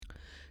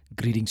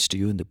Greetings to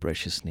you in the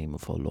precious name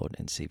of our Lord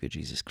and Savior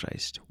Jesus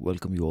Christ.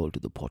 Welcome you all to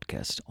the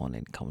podcast on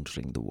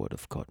encountering the Word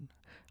of God.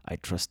 I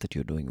trust that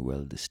you're doing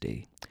well this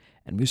day,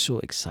 and we're so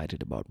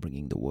excited about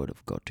bringing the Word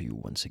of God to you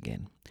once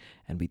again.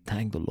 And we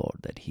thank the Lord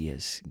that He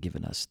has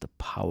given us the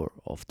power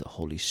of the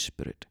Holy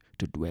Spirit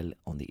to dwell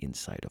on the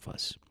inside of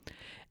us.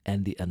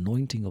 And the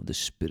anointing of the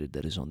Spirit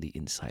that is on the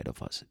inside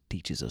of us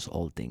teaches us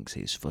all things,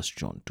 says 1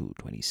 John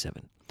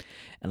 2:27.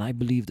 And I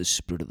believe the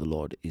Spirit of the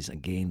Lord is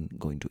again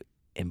going to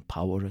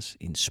empower us,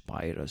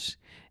 inspire us,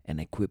 and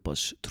equip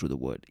us through the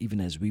Word,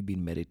 even as we've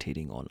been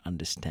meditating on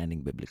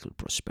understanding biblical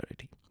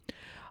prosperity.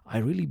 I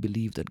really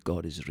believe that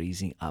God is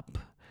raising up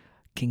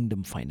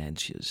kingdom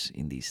financiers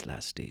in these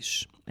last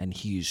days, and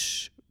He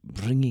is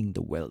bringing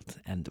the wealth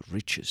and the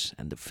riches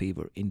and the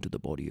favor into the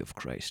body of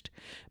Christ,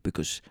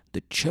 because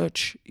the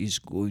church is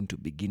going to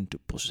begin to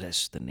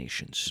possess the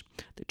nations.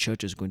 The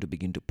church is going to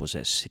begin to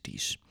possess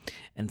cities.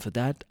 And for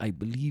that, I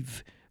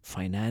believe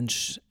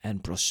finance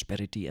and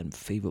prosperity and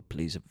favor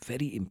plays a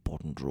very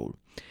important role.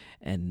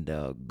 And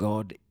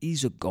God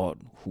is a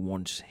God who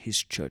wants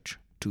His church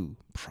to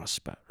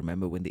prosper.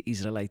 Remember, when the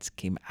Israelites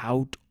came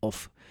out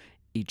of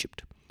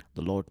Egypt,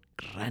 the Lord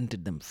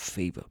granted them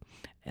favor,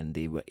 and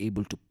they were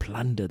able to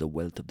plunder the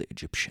wealth of the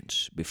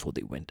Egyptians before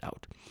they went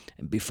out.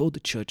 And before the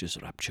church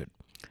is raptured,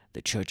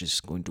 the church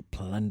is going to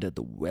plunder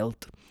the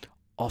wealth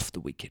of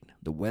the wicked.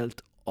 The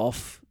wealth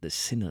of the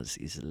sinners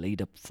is laid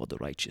up for the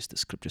righteous, the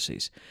scripture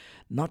says.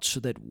 Not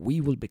so that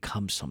we will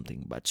become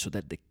something, but so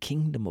that the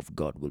kingdom of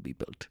God will be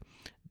built.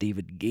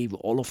 David gave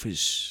all of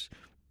his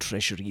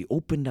treasury, he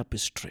opened up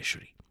his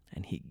treasury,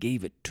 and he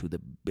gave it to the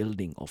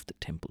building of the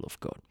temple of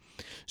God.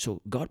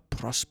 So God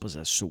prospers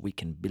us so we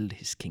can build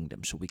His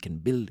kingdom, so we can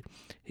build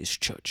His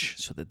church,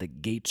 so that the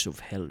gates of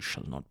hell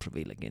shall not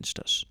prevail against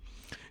us.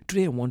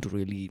 Today I want to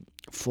really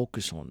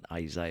focus on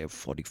Isaiah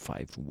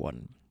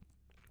 45:1.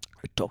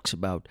 It talks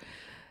about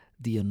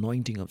the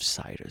anointing of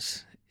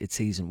Cyrus. It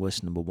says in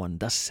verse number 1,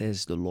 "Thus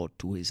says the Lord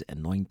to His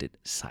anointed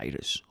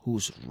Cyrus,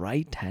 whose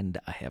right hand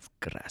I have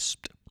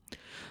grasped."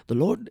 The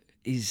Lord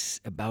is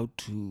about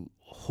to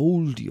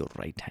hold your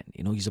right hand.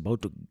 He's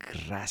about to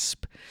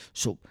grasp.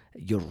 So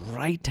your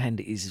right hand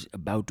is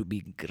about to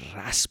be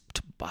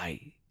grasped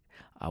by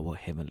our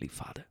Heavenly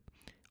Father.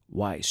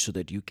 Why? So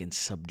that you can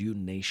subdue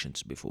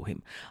nations before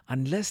Him.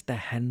 Unless the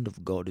hand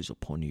of God is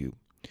upon you,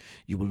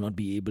 you will not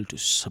be able to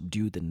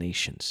subdue the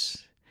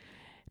nations,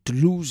 to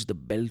loose the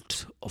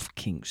belt of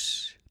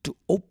kings, to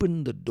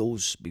open the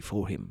doors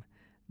before Him,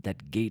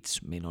 that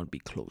gates may not be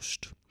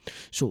closed.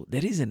 So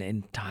there is an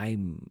end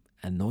time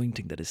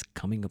anointing that is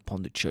coming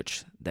upon the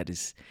church that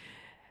is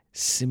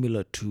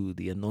similar to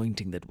the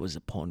anointing that was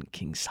upon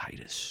King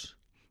Cyrus.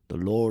 The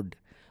Lord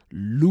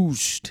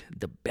loosed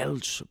the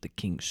belts of the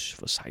kings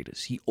for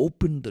Cyrus. He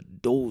opened the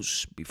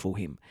doors before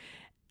him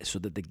so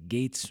that the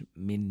gates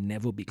may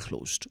never be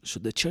closed. So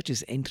the church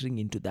is entering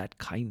into that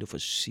kind of a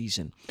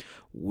season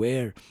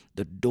where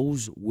the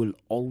doors will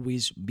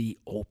always be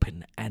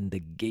open and the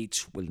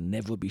gates will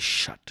never be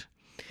shut.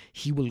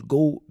 He will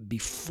go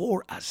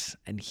before us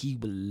and He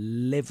will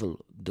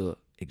level the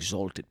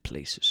exalted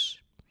places.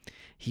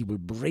 He will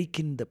break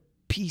in the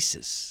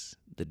pieces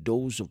the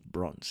doors of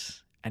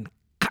bronze and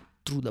cut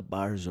through the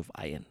bars of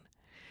iron.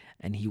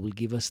 And He will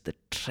give us the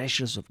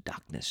treasures of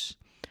darkness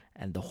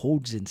and the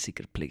hoards in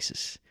secret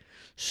places,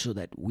 so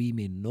that we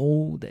may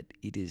know that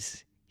it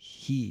is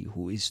He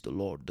who is the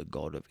Lord, the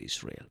God of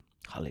Israel.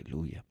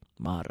 Hallelujah.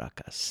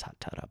 Maraka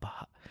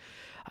Satarabaha.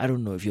 I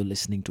don't know if you're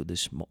listening to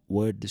this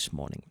word this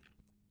morning.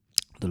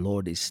 The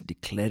Lord is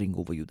declaring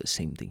over you the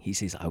same thing. He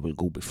says, I will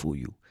go before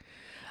you.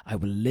 I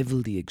will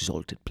level the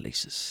exalted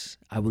places.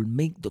 I will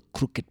make the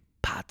crooked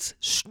paths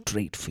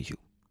straight for you.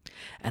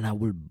 And I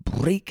will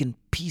break in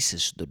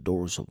pieces the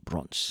doors of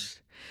bronze.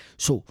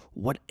 So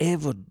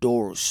whatever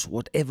doors,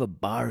 whatever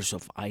bars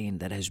of iron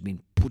that has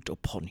been put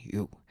upon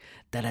you,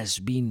 that has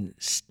been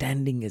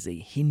standing as a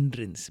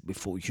hindrance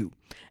before you,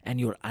 and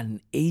you're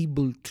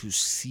unable to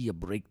see a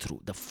breakthrough,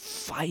 the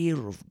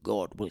fire of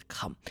God will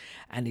come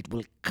and it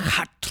will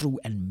cut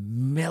through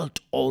and melt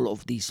all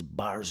of these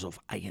bars of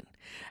iron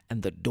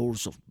and the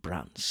doors of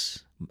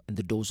bronze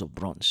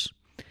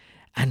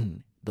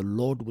and the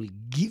Lord will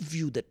give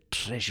you the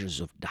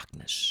treasures of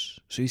darkness.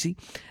 So you see,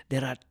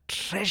 there are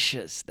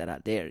treasures that are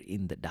there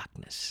in the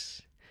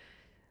darkness.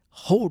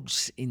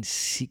 Hoards in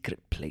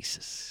secret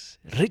places,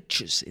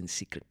 riches in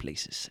secret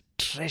places,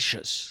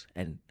 treasures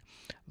and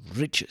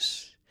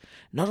riches.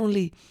 Not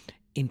only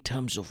in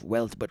terms of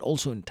wealth, but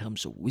also in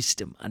terms of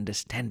wisdom,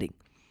 understanding.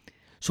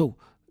 So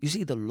you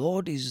see, the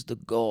Lord is the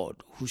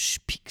God who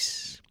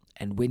speaks.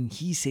 And when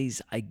He says,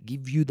 I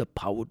give you the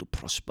power to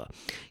prosper,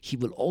 He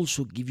will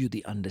also give you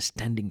the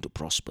understanding to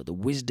prosper, the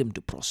wisdom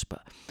to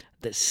prosper.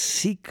 The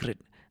secret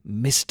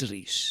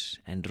mysteries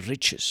and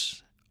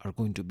riches are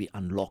going to be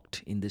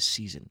unlocked in this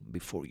season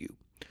before you,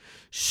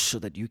 so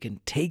that you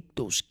can take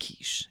those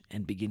keys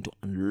and begin to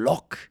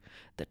unlock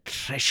the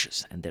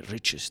treasures and the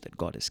riches that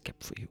God has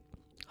kept for you.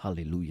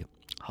 Hallelujah.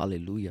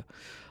 Hallelujah.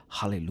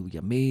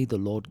 Hallelujah. May the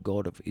Lord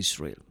God of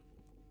Israel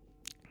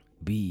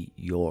be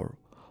your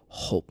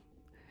hope.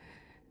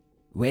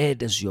 Where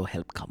does your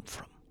help come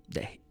from?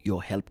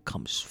 Your help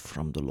comes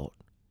from the Lord.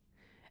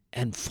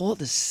 And for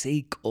the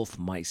sake of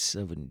my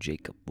servant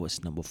Jacob,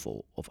 verse number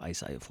 4 of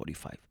Isaiah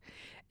 45,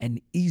 and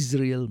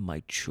Israel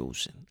my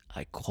chosen,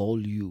 I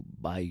call you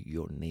by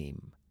your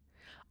name.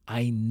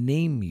 I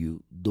name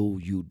you though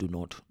you do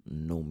not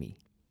know me.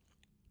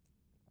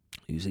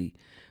 You see,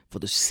 for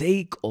the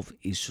sake of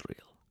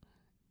Israel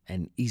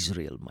and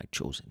Israel my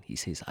chosen, he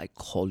says, I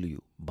call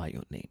you by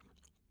your name.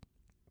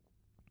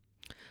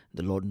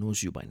 The Lord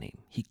knows you by name.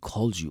 He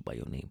calls you by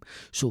your name.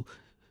 So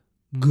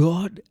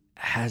God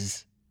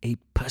has a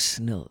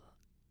personal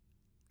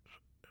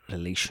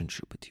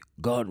relationship with you.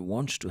 God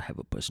wants to have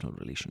a personal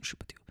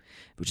relationship with you,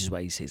 which is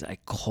why he says, I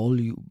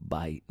call you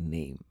by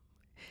name.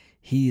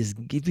 He has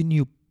given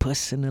you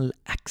personal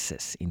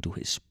access into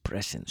his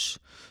presence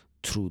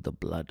through the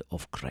blood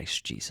of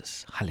Christ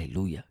Jesus.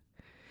 Hallelujah.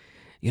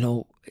 You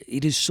know,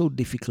 it is so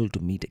difficult to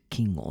meet a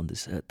king on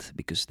this earth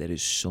because there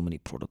is so many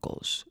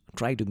protocols.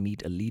 Try to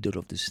meet a leader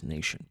of this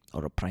nation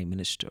or a prime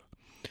minister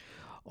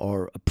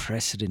or a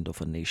president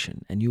of a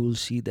nation, and you will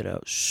see there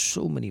are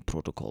so many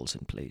protocols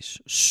in place,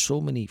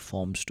 so many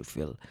forms to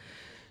fill,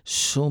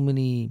 so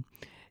many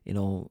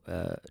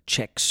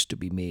checks to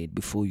be made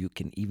before you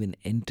can even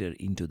enter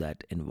into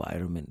that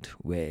environment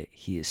where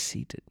he is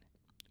seated.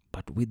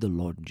 But with the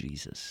Lord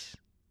Jesus,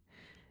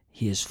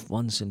 he has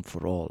once and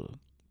for all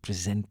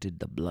presented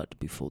the blood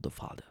before the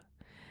Father.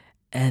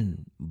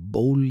 And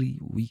boldly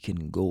we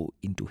can go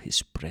into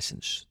his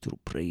presence through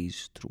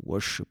praise, through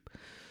worship,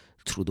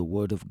 through the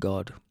word of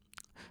God,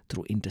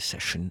 through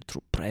intercession,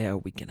 through prayer.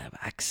 We can have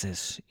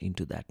access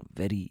into that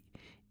very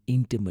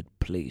intimate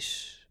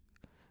place.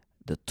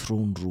 The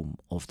throne room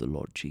of the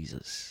Lord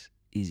Jesus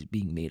is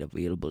being made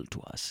available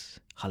to us.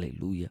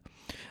 Hallelujah.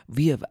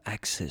 We have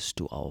access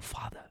to our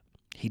Father.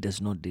 He does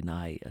not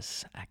deny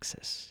us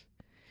access.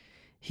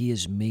 He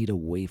has made a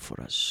way for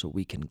us so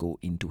we can go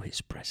into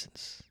his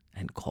presence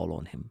and call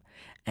on him.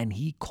 And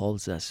he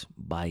calls us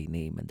by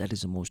name, and that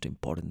is the most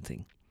important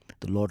thing.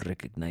 The Lord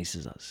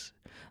recognizes us.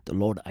 The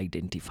Lord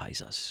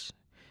identifies us.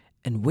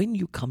 And when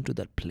you come to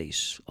that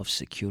place of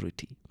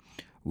security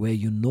where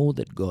you know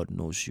that God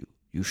knows you,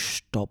 you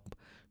stop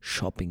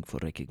shopping for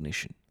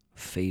recognition,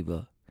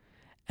 favor,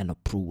 and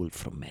approval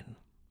from men.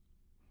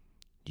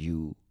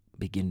 You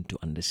begin to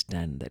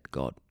understand that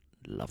God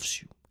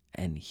loves you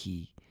and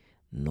he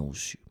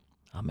knows you.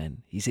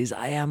 Amen. He says,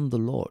 I am the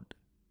Lord,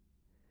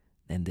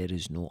 and there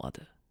is no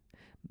other.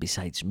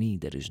 Besides me,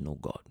 there is no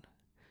God.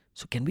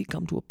 So can we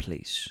come to a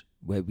place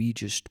where we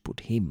just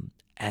put him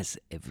as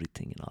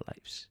everything in our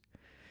lives?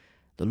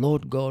 The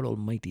Lord God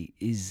Almighty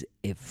is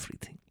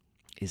everything,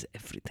 is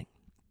everything.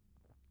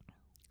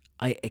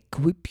 I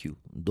equip you,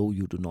 though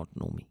you do not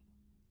know me.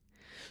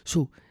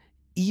 So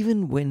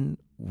even when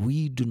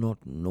we do not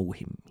know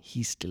him,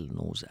 he still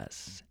knows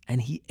us.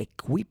 And he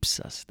equips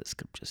us, the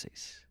scripture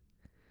says,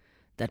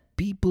 that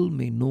people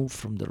may know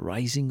from the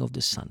rising of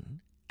the sun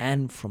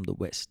and from the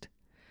west,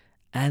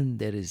 and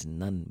there is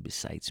none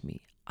besides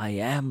me. I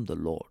am the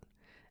Lord,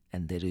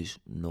 and there is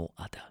no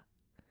other.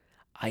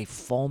 I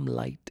form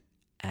light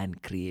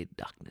and create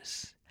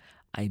darkness.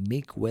 I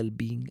make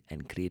well-being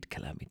and create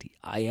calamity.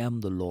 I am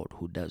the Lord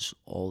who does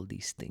all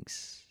these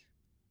things.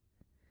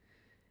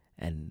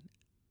 And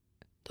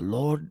the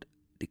Lord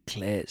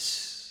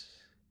declares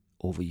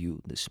over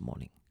you this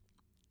morning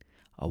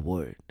a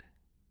word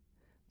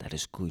that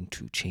is going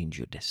to change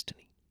your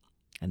destiny.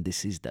 And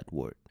this is that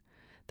word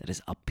that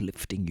is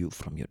uplifting you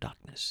from your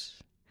darkness.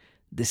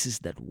 This is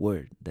that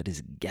word that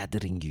is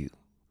gathering you,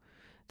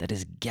 that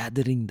is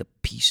gathering the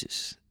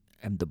pieces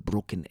and the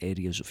broken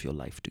areas of your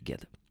life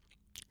together.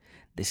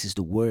 This is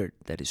the word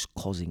that is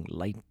causing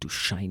light to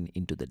shine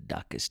into the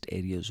darkest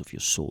areas of your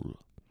soul,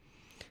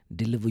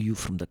 deliver you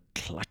from the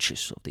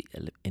clutches of the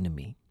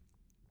enemy,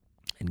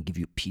 and give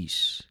you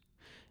peace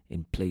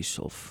in place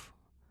of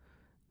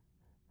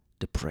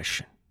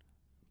depression,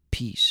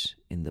 peace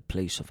in the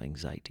place of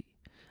anxiety.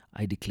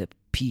 I declare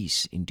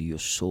peace into your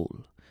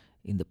soul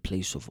in the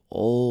place of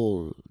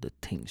all the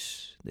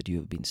things that you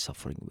have been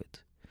suffering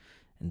with.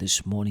 And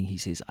this morning he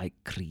says, I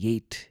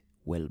create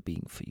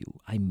well-being for you.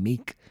 I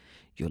make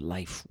your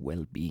life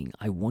well-being.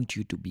 I want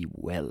you to be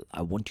well.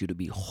 I want you to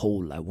be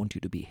whole. I want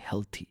you to be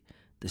healthy.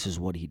 This is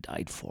what he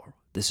died for.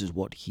 This is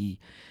what he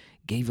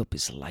gave up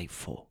his life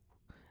for.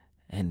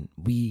 And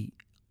we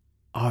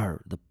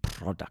are the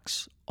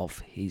products of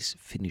his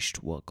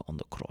finished work on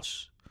the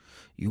cross.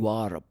 You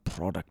are a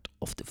product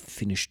of the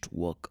finished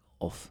work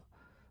of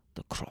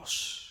the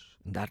cross.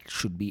 That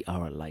should be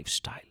our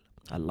lifestyle.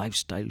 Our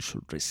lifestyle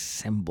should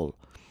resemble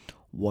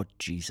what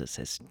Jesus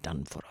has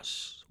done for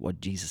us.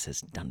 What Jesus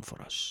has done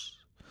for us.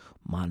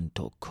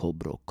 Manto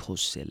kobro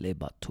kose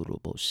leba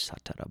turubo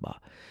sataraba.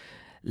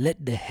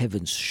 Let the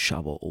heavens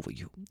shower over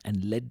you,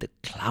 and let the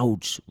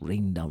clouds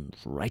rain down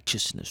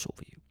righteousness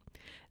over you.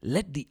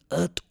 Let the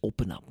earth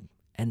open up,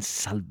 and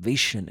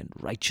salvation and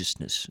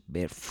righteousness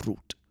bear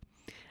fruit.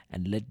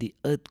 And let the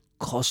earth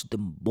cause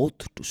them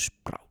both to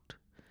sprout.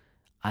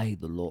 I,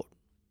 the Lord,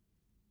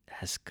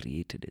 has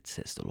created it,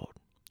 says the Lord.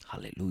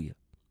 Hallelujah.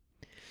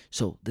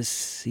 So this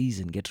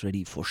season, get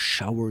ready for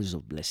showers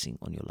of blessing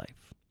on your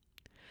life.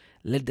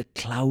 Let the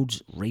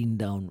clouds rain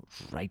down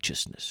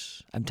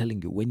righteousness. I'm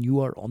telling you, when you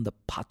are on the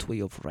pathway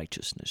of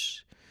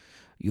righteousness,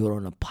 you're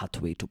on a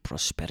pathway to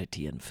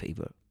prosperity and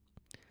favor.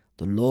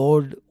 The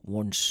Lord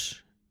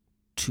wants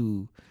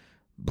to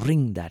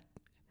bring that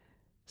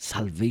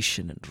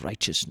salvation and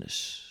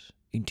righteousness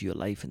into your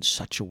life in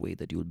such a way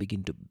that you will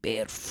begin to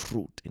bear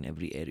fruit in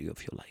every area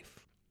of your life.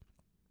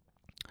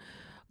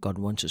 God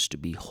wants us to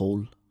be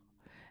whole,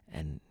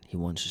 and He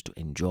wants us to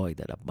enjoy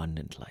that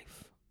abundant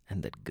life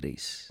and that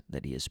grace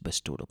that He has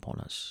bestowed upon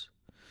us.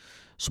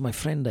 So, my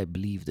friend, I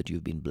believe that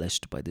you've been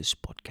blessed by this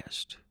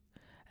podcast.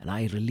 And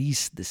I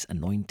release this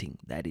anointing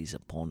that is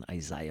upon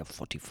Isaiah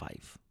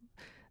 45.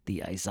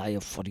 The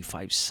Isaiah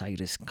 45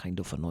 Cyrus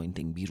kind of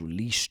anointing be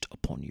released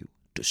upon you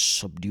to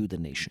subdue the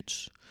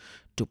nations,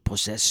 to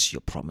possess your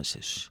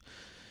promises,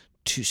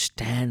 to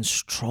stand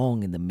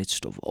strong in the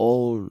midst of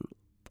all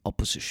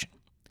opposition,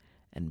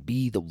 and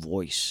be the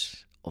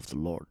voice of the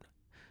Lord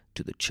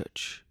to the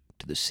church,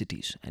 to the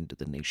cities, and to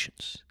the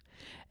nations.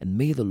 And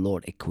may the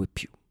Lord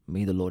equip you,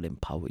 may the Lord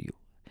empower you,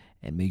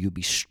 and may you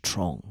be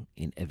strong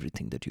in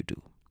everything that you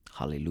do.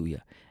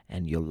 Hallelujah.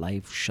 And your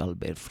life shall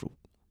bear fruit,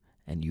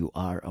 and you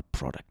are a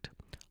product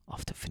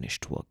of the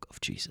finished work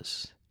of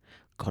Jesus.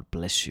 God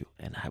bless you,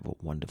 and have a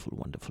wonderful,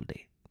 wonderful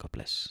day. God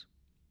bless.